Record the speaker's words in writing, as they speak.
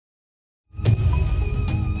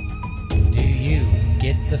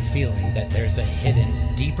the feeling that there's a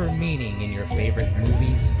hidden, deeper meaning in your favorite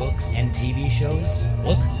movies, books, and TV shows?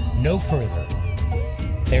 Look no further.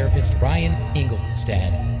 Therapist Ryan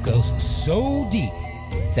Engelstad goes so deep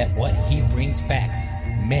that what he brings back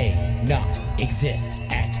may not exist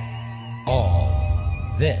at all.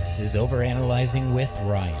 This is Overanalyzing with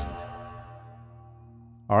Ryan.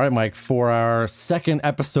 All right, Mike, for our second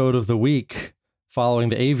episode of the week following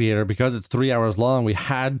The Aviator, because it's 3 hours long, we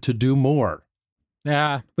had to do more.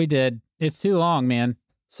 Yeah, we did. It's too long, man.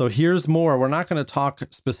 So here's more. We're not going to talk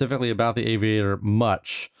specifically about The Aviator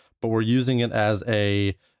much, but we're using it as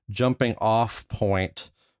a jumping off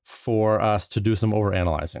point for us to do some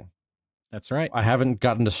overanalyzing. That's right. I haven't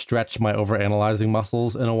gotten to stretch my overanalyzing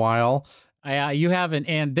muscles in a while. You haven't,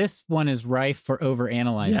 and this one is rife for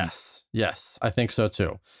overanalyzing. Yes, I think so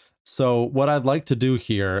too. So what I'd like to do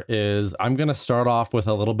here is I'm going to start off with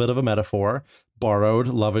a little bit of a metaphor, borrowed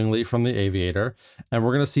lovingly from The Aviator, and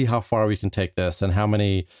we're going to see how far we can take this and how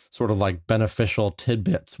many sort of like beneficial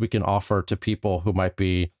tidbits we can offer to people who might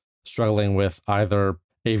be struggling with either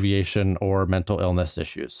aviation or mental illness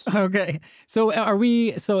issues. Okay. So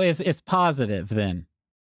it's positive then?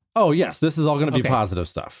 Oh, yes. This is all going to be positive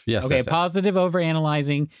stuff. Yes. Okay. Yes. Positive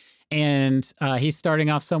overanalyzing. And he's starting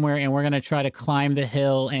off somewhere, and we're going to try to climb the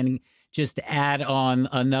hill and just add on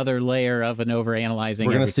another layer of an overanalyzing.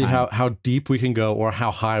 We're going to see how deep we can go or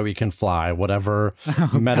how high we can fly, whatever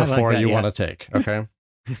metaphor you want to take. Okay.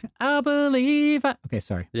 I believe. Okay.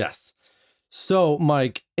 Sorry. Yes. So,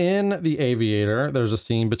 Mike, in The Aviator, there's a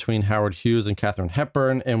scene between Howard Hughes and Katharine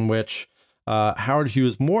Hepburn in which Howard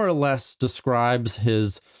Hughes more or less describes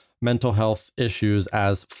his mental health issues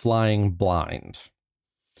as flying blind.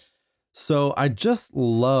 So I just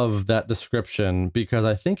love that description because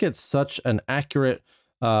I think it's such an accurate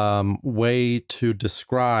way to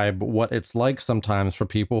describe what it's like sometimes for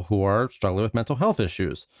people who are struggling with mental health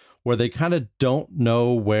issues, where they kind of don't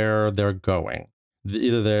know where they're going.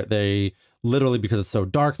 Either they literally, because it's so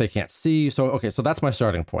dark, they can't see. So that's my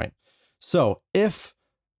starting point. So if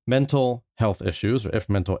mental health issues or if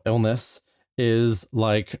mental illness is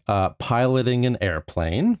like piloting an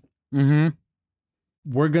airplane,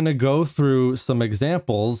 we're going to go through some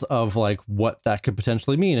examples of like what that could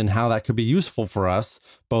potentially mean and how that could be useful for us,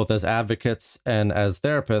 both as advocates and as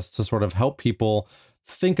therapists, to sort of help people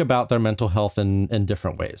think about their mental health in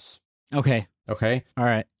different ways. Okay. Okay. All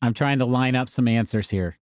right. I'm trying to line up some answers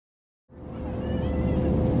here.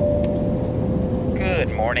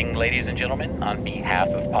 Good morning, ladies and gentlemen. On behalf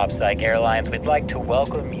of PopPsych Airlines, we'd like to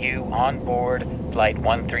welcome you on board Flight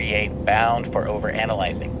 138 bound for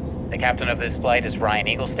Overanalyzing. The captain of this flight is Ryan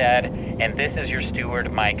Engelstad, and this is your steward,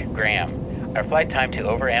 Mike Graham. Our flight time to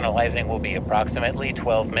Overanalyzing will be approximately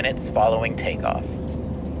 12 minutes following takeoff.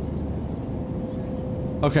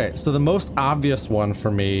 Okay, so the most obvious one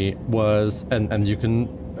for me was, and you can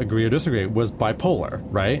agree or disagree, was bipolar,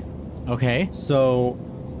 right? Okay. So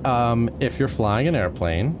if you're flying an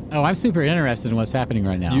airplane... Oh, I'm super interested in what's happening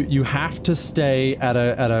right now. You have to stay at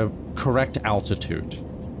a correct altitude.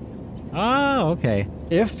 Oh, okay.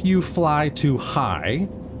 If you fly too high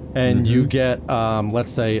and you get,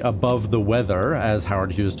 let's say, above the weather, as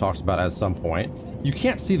Howard Hughes talks about at some point, you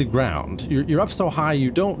can't see the ground. You're up so high,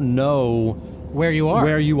 you don't know where you are.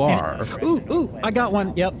 And, I got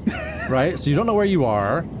one. Yep. Right? So you don't know where you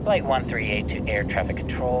are. Flight 138 to air traffic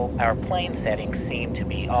control. Our plane settings seem to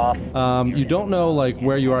be off. You don't know like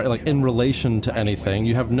where you are like in relation to anything.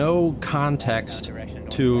 You have no context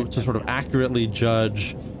to sort of accurately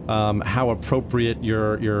judge how appropriate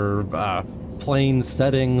your plane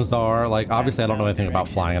settings are. Like, obviously, I don't know anything about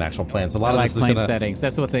flying an actual plane, so a lot of this is plane settings.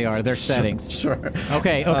 That's what they are. They're settings. Sure.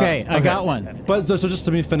 Okay. I got one. But so just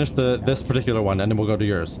to me finish this particular one, and then we'll go to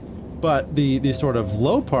yours. But the sort of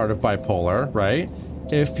low part of bipolar, right?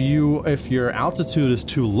 If your altitude is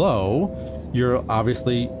too low, you're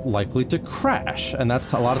obviously likely to crash, and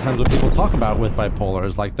that's a lot of times what people talk about with bipolar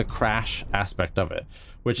is like the crash aspect of it,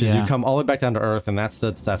 which is you come all the way back down to earth, and that's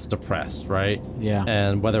depressed, right? Yeah.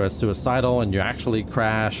 And whether it's suicidal and you actually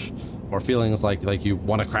crash, or feelings like you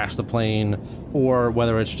want to crash the plane, or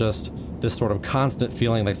whether it's just this sort of constant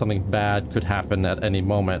feeling like something bad could happen at any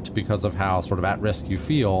moment because of how sort of at risk you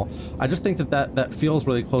feel. I just think that feels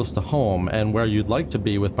really close to home, and where you'd like to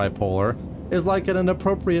be with bipolar is like at an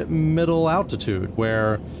appropriate middle altitude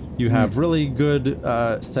where you have really good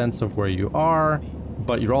sense of where you are,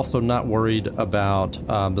 but you're also not worried about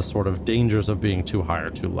the sort of dangers of being too high or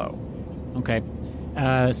too low. Okay.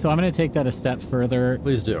 So I'm going to take that a step further.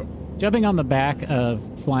 Please do. Jumping on the back of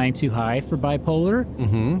flying too high for bipolar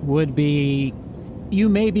would be, you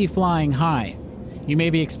may be flying high. You may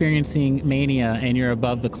be experiencing mania and you're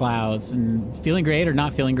above the clouds and feeling great or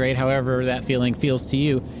not feeling great, however that feeling feels to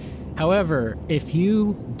you. However, if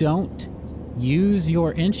you don't use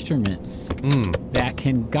your instruments that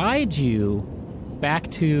can guide you back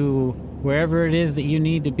to wherever it is that you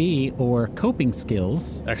need to be, or coping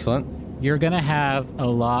skills, Excellent. you're going to have a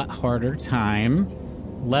lot harder time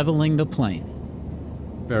leveling the plane.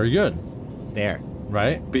 Very good. There.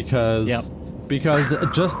 Right? Because Yep. because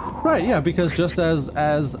just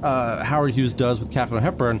as Howard Hughes does with Katharine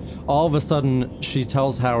Hepburn, all of a sudden she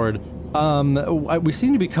tells Howard, we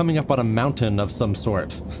seem to be coming up on a mountain of some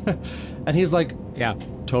sort. And he's like, Yeah.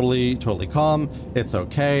 totally calm. It's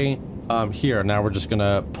okay. Here, now we're just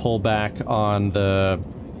gonna pull back on the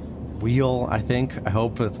wheel, I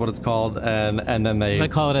hope that's what it's called, and then they I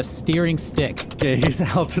call it a steering stick. gain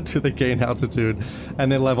altitude,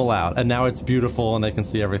 and they level out, and now it's beautiful, and they can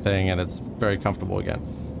see everything, and it's very comfortable again.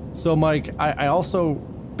 So, Mike, I also,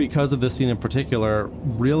 because of this scene in particular,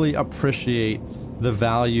 really appreciate the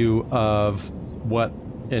value of what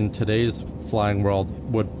in today's flying world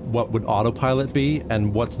what would autopilot be,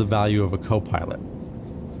 and what's the value of a co-pilot.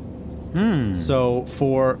 So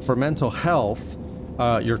for mental health,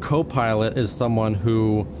 your co-pilot is someone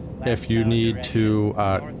who, if you need to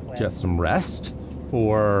get some rest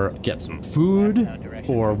or get some food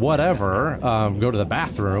or whatever, go to the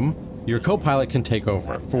bathroom, your co-pilot can take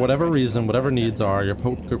over. For whatever reason, whatever needs are, your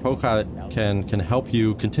co-pilot can help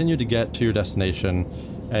you continue to get to your destination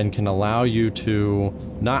and can allow you to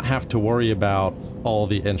not have to worry about all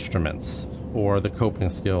the instruments or the coping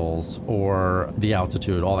skills or the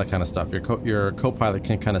altitude, all that kind of stuff. Your co-pilot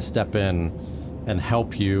can kind of step in and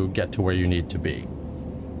help you get to where you need to be.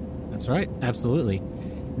 That's right. Absolutely.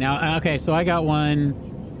 Now, okay, so I got one.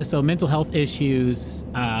 So mental health issues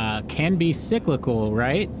can be cyclical,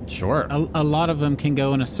 right? Sure. A lot of them can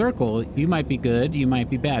go in a circle. You might be good, you might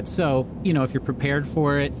be bad. So, if you're prepared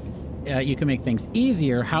for it, you can make things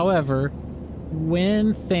easier. However,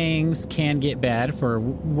 when things can get bad for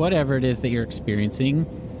whatever it is that you're experiencing,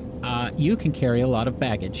 you can carry a lot of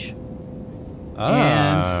baggage.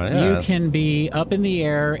 And you can be up in the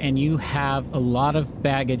air and you have a lot of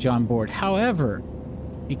baggage on board. However,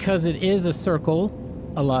 because it is a circle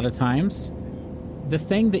a lot of times, the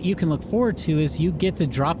thing that you can look forward to is you get to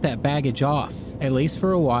drop that baggage off, at least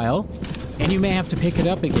for a while, and you may have to pick it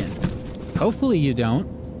up again. Hopefully you don't.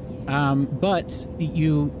 But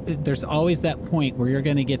there's always that point where you're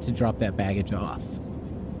going to get to drop that baggage off.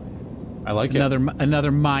 I like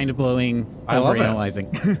Another mind-blowing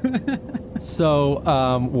overanalyzing. So,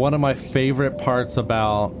 one of my favorite parts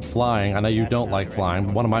about flying, I know you don't like flying,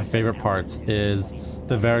 but one of my favorite parts is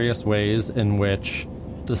the various ways in which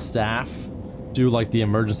the staff do like the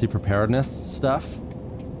emergency preparedness stuff.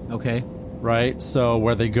 Okay. Right? So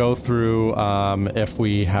where they go through, if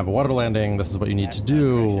we have a water landing, this is what you need to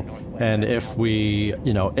do. And if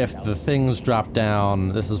if the things drop down,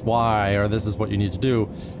 this is why, or this is what you need to do.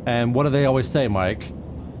 And what do they always say, Mike?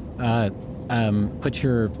 Put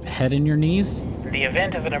your head in your knees. In the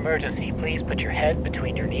event of an emergency, please put your head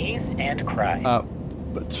between your knees and cry.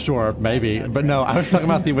 But sure, maybe. But no, I was talking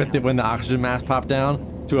about when the oxygen mask popped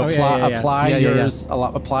down, to apply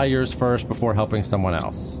yours first before helping someone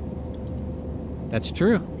else. That's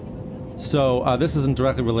true. So this isn't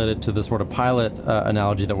directly related to the sort of pilot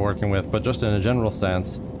analogy that we're working with, but just in a general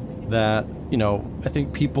sense that, I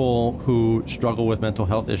think people who struggle with mental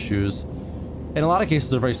health issues, in a lot of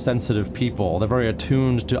cases, are very sensitive people. They're very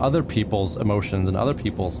attuned to other people's emotions and other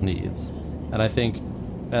people's needs. And I think,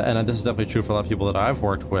 and this is definitely true for a lot of people that I've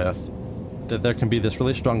worked with, that there can be this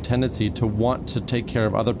really strong tendency to want to take care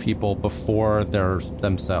of other people before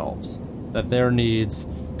themselves. That their needs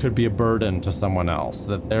could be a burden to someone else,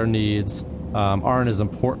 that their needs aren't as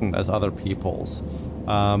important as other people's.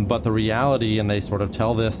 But the reality, and they sort of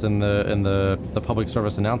tell this in the public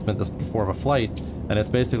service announcement this before a flight, and it's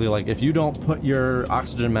basically like, if you don't put your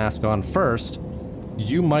oxygen mask on first,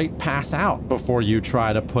 you might pass out before you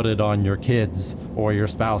try to put it on your kids or your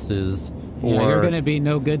spouses. Yeah, you're going to be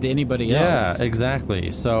no good to anybody else. Yeah,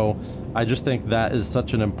 exactly. So I just think that is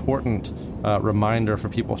such an important reminder for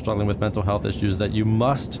people struggling with mental health issues, that you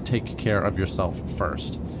must take care of yourself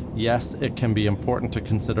first. Yes, it can be important to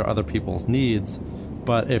consider other people's needs,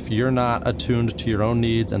 but if you're not attuned to your own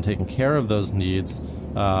needs and taking care of those needs,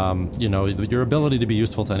 your ability to be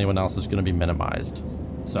useful to anyone else is going to be minimized.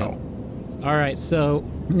 So, yep. All right. So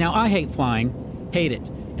now I hate flying, hate it.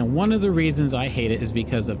 And one of the reasons I hate it is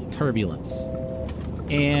because of turbulence.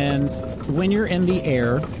 And when you're in the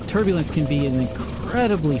air, turbulence can be an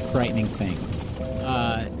incredibly frightening thing.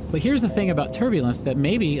 But here's the thing about turbulence that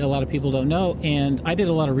maybe a lot of people don't know, and I did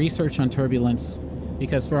a lot of research on turbulence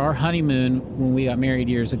because for our honeymoon, when we got married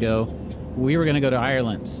years ago, we were going to go to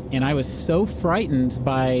Ireland. And I was so frightened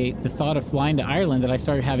by the thought of flying to Ireland that I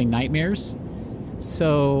started having nightmares.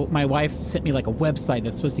 So my wife sent me like a website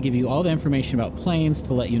that's supposed to give you all the information about planes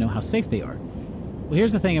to let you know how safe they are. Well,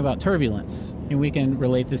 here's the thing about turbulence, and we can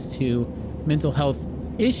relate this to mental health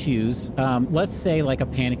issues. Let's say like a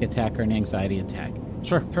panic attack or an anxiety attack.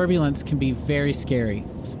 Sure. Turbulence can be very scary,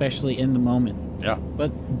 especially in the moment. Yeah.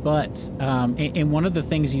 And one of the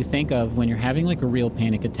things you think of when you're having like a real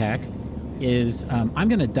panic attack is, I'm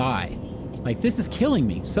going to die. Like, this is killing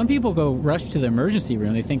me. Some people go rush to the emergency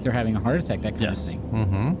room. They think they're having a heart attack, that kind of thing.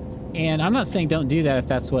 Mm-hmm. And I'm not saying don't do that if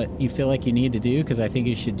that's what you feel like you need to do, because I think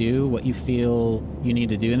you should do what you feel you need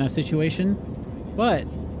to do in that situation. But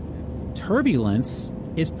turbulence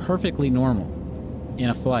is perfectly normal in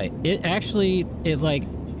a flight.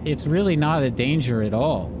 It's really not a danger at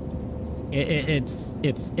all. It's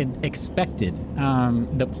expected.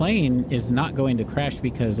 The plane is not going to crash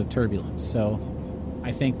because of turbulence. So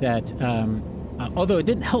I think that, although it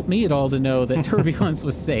didn't help me at all to know that turbulence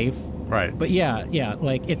was safe. Right. But yeah,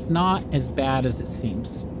 like it's not as bad as it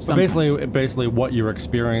seems. So basically what you're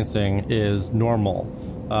experiencing is normal.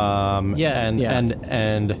 Yes.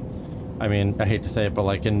 And I mean, I hate to say it, but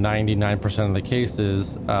like in 99% of the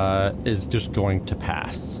cases, is just going to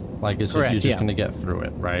pass. Like it's Correct, you're just going to get through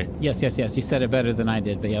it, right? Yes. You said it better than I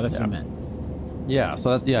did, but yeah, that's what I meant. Yeah.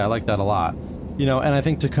 So I like that a lot. You know, and I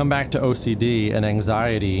think to come back to OCD and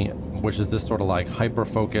anxiety, which is this sort of like hyper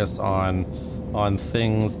focus on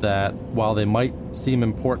things that, while they might seem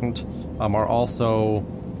important, are also,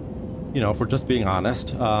 you know, if we're just being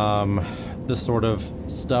honest, this sort of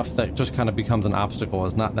stuff that just kind of becomes an obstacle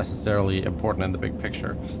is not necessarily important in the big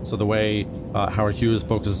picture. So the way Howard Hughes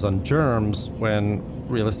focuses on germs when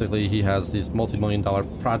realistically he has these multi-million-dollar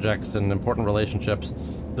projects and important relationships,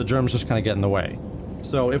 the germs just kind of get in the way.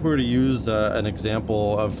 So if we were to use an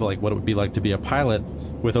example of like what it would be like to be a pilot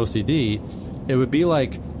with OCD, it would be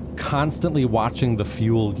like constantly watching the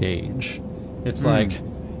fuel gauge. It's like,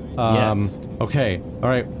 Yes. okay, all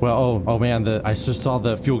right, well, oh man, I just saw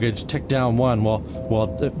the fuel gauge tick down one. Well,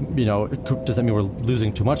 you know, does that mean we're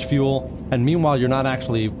losing too much fuel? And meanwhile, you're not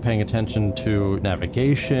actually paying attention to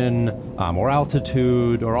navigation or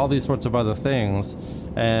altitude or all these sorts of other things.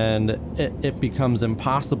 And it becomes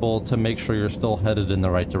impossible to make sure you're still headed in the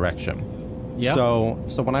right direction. Yeah. So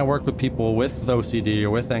when I work with people with OCD or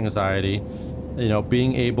with anxiety, you know,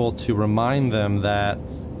 being able to remind them that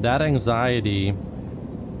anxiety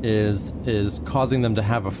is causing them to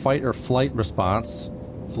have a fight or flight response.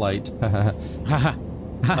 Man,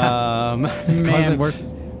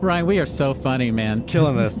 Ryan, we are so funny, man.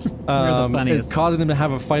 Killing this. We're the funniest. It's causing them to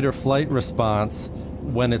have a fight or flight response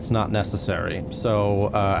when it's not necessary. So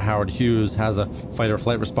Howard Hughes has a fight or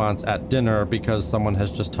flight response at dinner because someone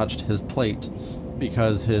has just touched his plate,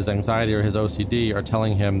 because his anxiety or his OCD are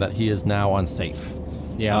telling him that he is now unsafe.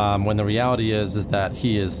 Yeah. When the reality is that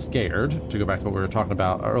he is scared. To go back to what we were talking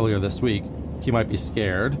about earlier this week, he might be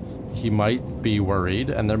scared, he might be worried,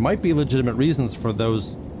 and there might be legitimate reasons for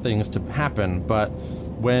those things to happen. But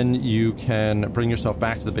when you can bring yourself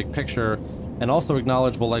back to the big picture and also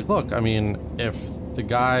acknowledge, well, like, look, I mean, if the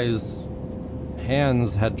guy's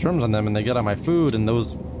hands had germs on them and they get on my food and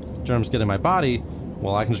those germs get in my body,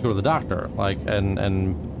 well, I can just go to the doctor, like,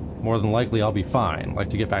 and more than likely I'll be fine. Like,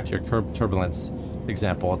 to get back to your turbulence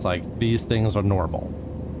example, it's like these things are normal.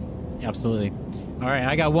 Absolutely. All right,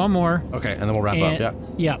 I got one more. Okay, and then we'll wrap up.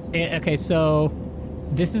 Yeah. Okay, so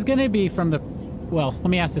this is going to be from the... Well, let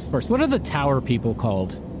me ask this first. What are the tower people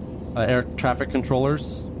called? Air traffic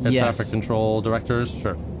controllers, air Yes. traffic control directors,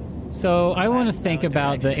 sure. So I want to think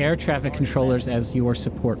about the air traffic controllers as your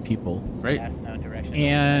support people. Great.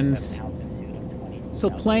 And so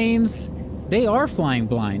planes, they are flying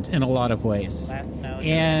blind in a lot of ways.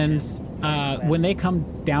 And when they come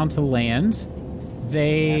down to land,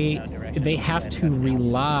 they have to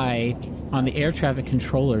rely on the air traffic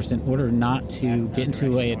controllers in order not to get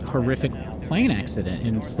into a horrific plane accident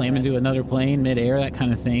and slam into another plane midair, that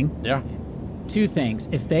kind of thing. Yeah. Two things.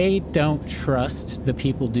 If they don't trust the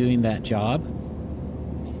people doing that job,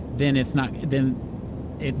 then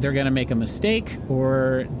they're going to make a mistake,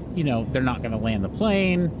 or, you know, they're not going to land the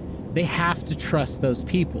plane. They have to trust those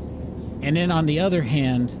people. And then on the other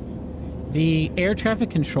hand, the air traffic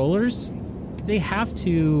controllers, they have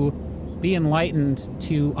to be enlightened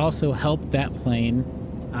to also help that plane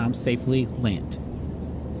safely land.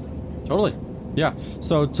 Totally. Yeah.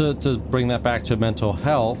 So to bring that back to mental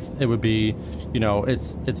health, it would be, you know,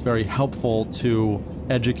 it's very helpful to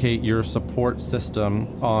educate your support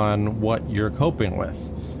system on what you're coping with.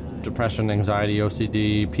 Depression, anxiety,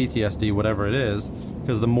 OCD, PTSD, whatever it is,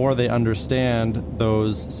 because the more they understand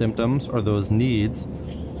those symptoms or those needs,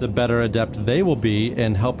 the better adept they will be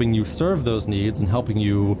in helping you serve those needs and helping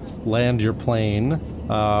you land your plane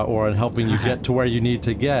or in helping you get to where you need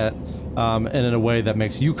to get and in a way that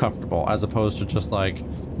makes you comfortable, as opposed to just like,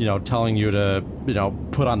 you know, telling you to, you know,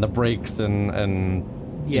 put on the brakes and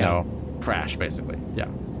you know, crash, basically. Yeah.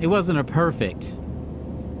 It wasn't a perfect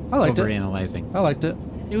I liked it. overanalyzing. I liked it.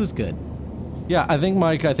 It was good. Yeah, I think,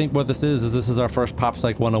 Mike, what this is this is our first Pop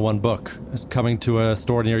Psych 101 book. It's coming to a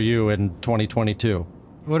store near you in 2022.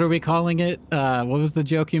 What are we calling it? What was the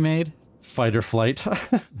joke you made? Fight or flight.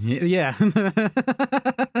 Yeah.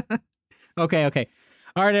 Okay.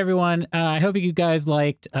 All right, everyone. I hope you guys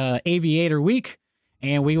liked Aviator Week,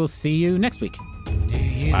 and we will see you next week. Do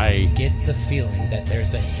you get the feeling that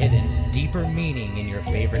there's a hidden, deeper meaning in your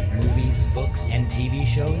favorite movies, books, and TV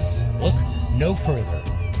shows? Look no further.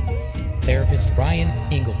 Therapist Ryan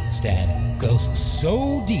Engelstad goes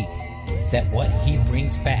so deep that what he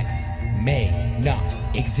brings back may not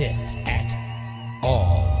exist at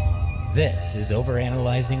all. This is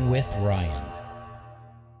Overanalyzing with Ryan.